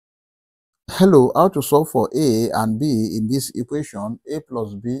Hello, how to solve for a and b in this equation? A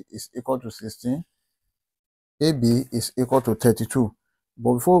plus b is equal to 16. AB is equal to 32.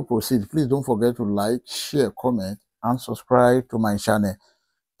 But before we proceed, please don't forget to like, share, comment, and subscribe to my channel.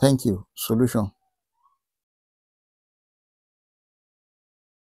 Thank you. Solution.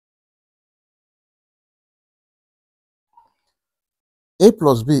 A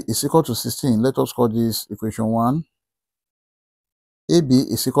plus b is equal to 16. Let us call this equation 1. AB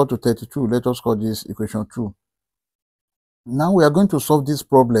is equal to 32. Let us call this equation 2. Now we are going to solve this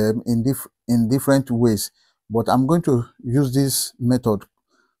problem in different ways, but I'm going to use this method.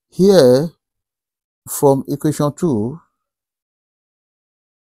 Here, from equation 2,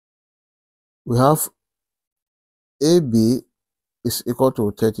 we have AB is equal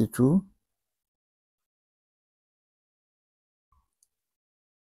to 32.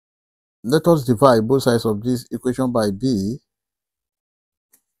 Let us divide both sides of this equation by b.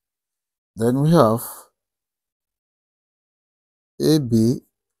 Then we have AB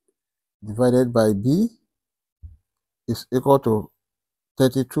divided by b is equal to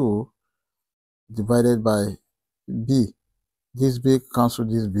 32 divided by b. This b cancel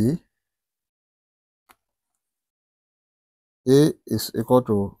this b. A is equal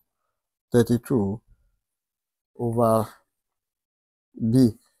to 32 over b.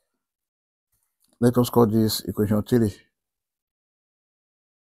 Let us call this equation 3.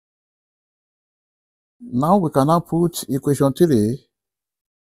 Now we can now put equation 3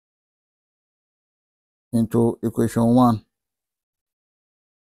 into equation 1.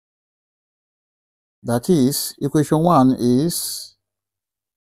 That is, equation 1 is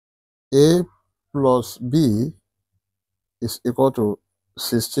A plus B is equal to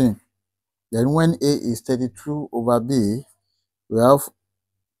 16. Then when A is 32 over B, we have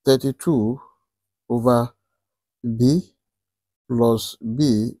 32 over B plus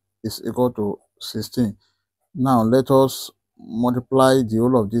B is equal to 16. Now let us multiply the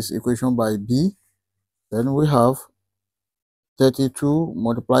whole of this equation by B. Then we have 32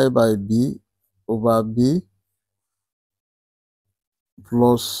 multiplied by B over B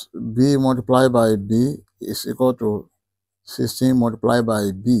plus B multiplied by B is equal to 16 multiplied by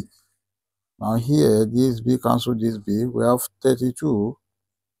B. Now here, this B cancel this B. We have 32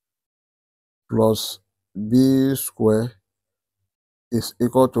 plus B square is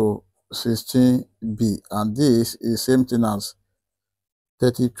equal to 16B. And this is same thing as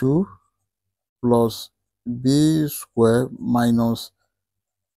 32 plus B square minus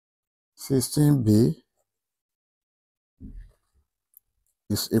 16B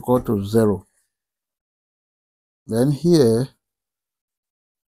is equal to 0. Then here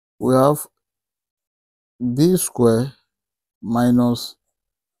we have B square minus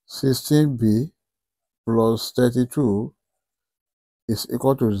 16B plus 32 is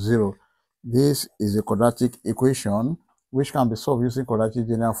equal to 0. This is a quadratic equation which can be solved using quadratic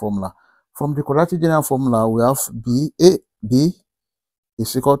general formula. From the quadratic general formula, we have B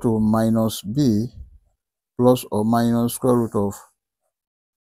is equal to minus B plus or minus square root of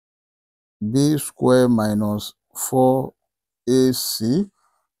B square minus 4AC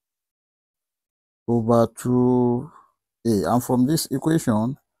over 2A. And from this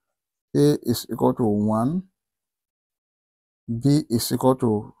equation, A is equal to 1, B is equal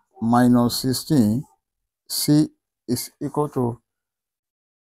to minus 16, C is equal to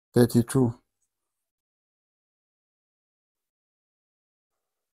 32.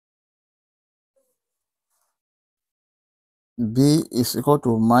 B is equal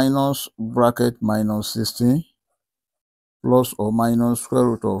to minus bracket minus 16 plus or minus square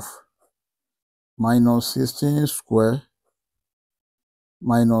root of minus 16 square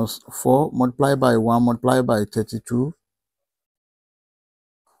minus 4 multiplied by 1 multiplied by 32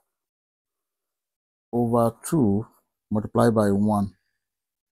 over 2 multiplied by 1.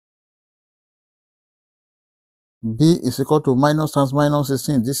 B is equal to minus times minus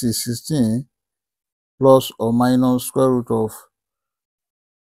 16. This is 16 plus or minus square root of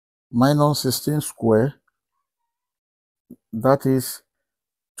minus 16 square. That is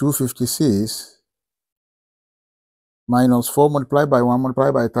 256 minus 4 multiplied by 1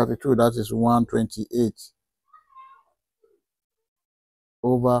 multiplied by 32. That is 128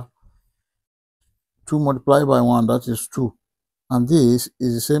 over 2 multiplied by 1. That is 2. And this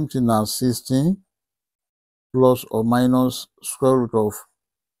is the same thing as 16 plus or minus square root of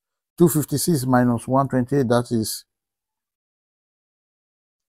 256 minus 128. That is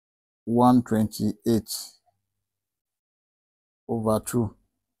 128 over 2.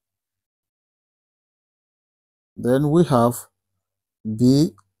 Then we have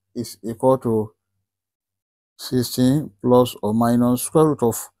B is equal to 16 plus or minus square root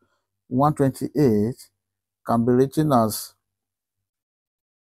of 128 can be written as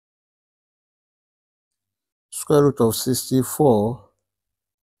square root of 64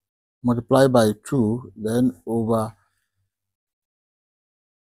 multiplied by 2, then over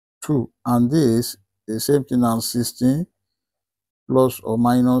 2. And this is the same thing as 16 plus or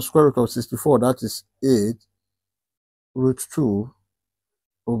minus square root of 64, that is 8 root 2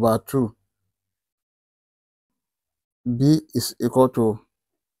 over 2. B is equal to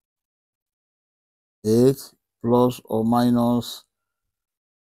 8 plus or minus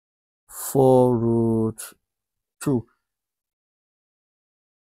 4 root 2.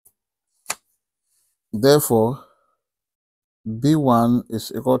 Therefore, B1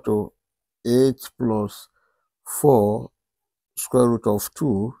 is equal to 8 plus 4 square root of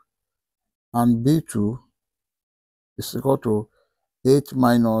 2, and B2 is equal to 8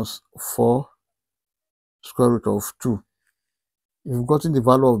 minus 4 square root of 2. We've gotten the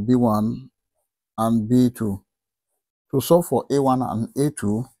value of B1 and B2. To solve for A1 and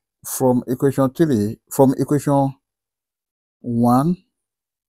A2, from equation 1,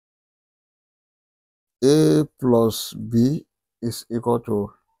 A plus B is equal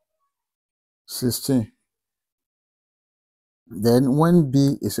to 16. Then when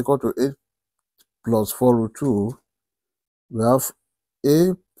B is equal to 8 plus 4 root 2, we have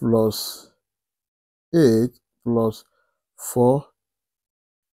A plus 8 plus 4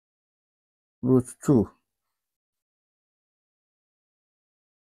 root 2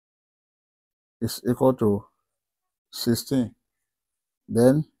 is equal to 16.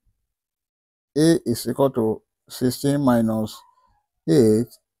 Then A is equal to 16 minus 8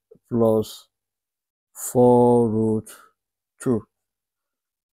 plus 4 root 2.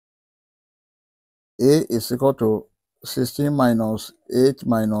 A is equal to 16 minus 8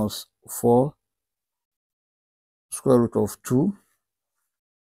 minus 4 square root of 2.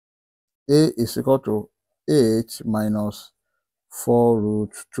 A is equal to 8 minus 4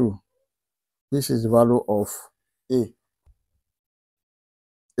 root 2. This is the value of A.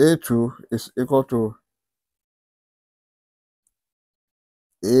 A2 is equal to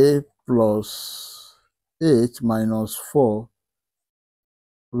A plus 8 minus 4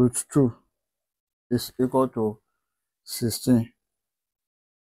 root 2 is equal to 16.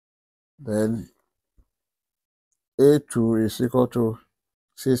 Then A2 is equal to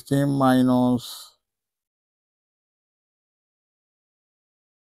 16 minus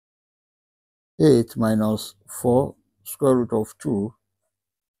 8 minus 4 square root of 2.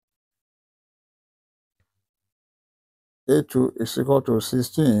 A2 is equal to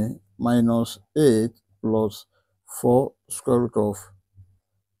 16 minus 8 plus 4 square root of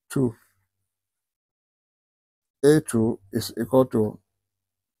 2. A2 is equal to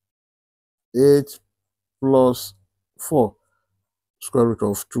 8 plus 4 square root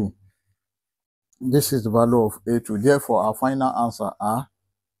of 2. This is the value of A2. Therefore, our final answer R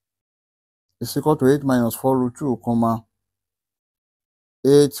is equal to 8 minus 4 root 2, comma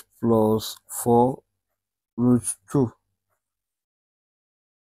 8 plus 4 root 2.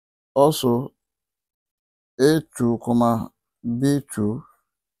 Also, A2, comma B2,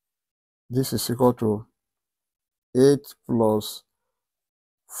 this is equal to 8 plus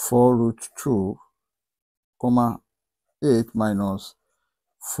 4 root 2, comma 8 minus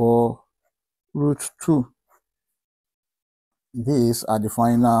 4 root 2. These are the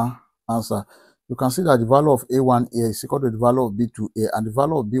final answer. You can see that the value of A1A is equal to the value of B2A, and the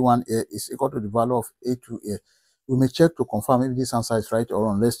value of B1A is equal to the value of A2A. We may check to confirm if this answer is right or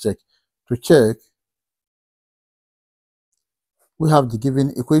wrong. Let's check. To check, we have the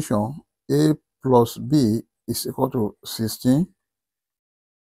given equation. A plus B is equal to 16.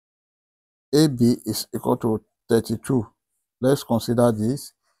 AB is equal to 32. Let's consider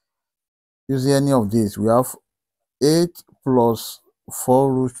this. Using any of these, we have 8 plus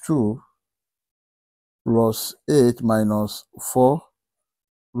 4 root 2 plus 8 minus 4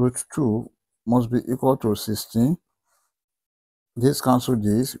 root 2 must be equal to 16. This cancel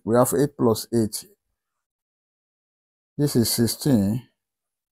this. We have 8 plus 8. This is 16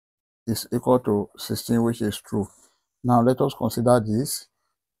 is equal to 16, which is true. Now let us consider this.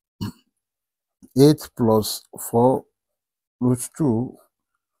 8 plus 4 root 2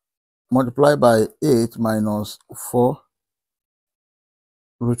 multiplied by 8 minus 4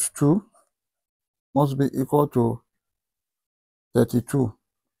 root 2 must be equal to 32.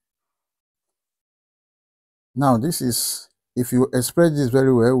 Now this is, if you express this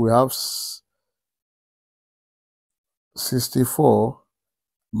very well, we have 64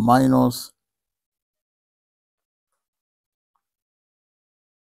 minus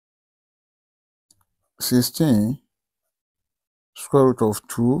 16 square root of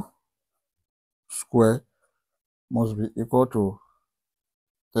 2 square must be equal to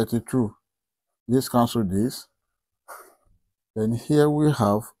 32. This cancel this. Then here we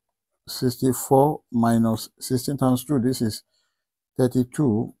have 64 minus 16 times 2. This is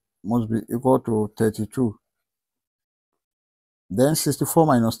 32 must be equal to 32. Then 64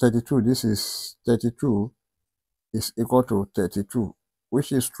 minus 32, this is 32, is equal to 32,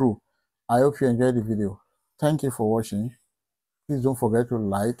 which is true. I hope you enjoyed the video. Thank you for watching. Please don't forget to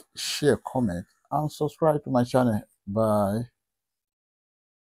like, share, comment, and subscribe to my channel. Bye.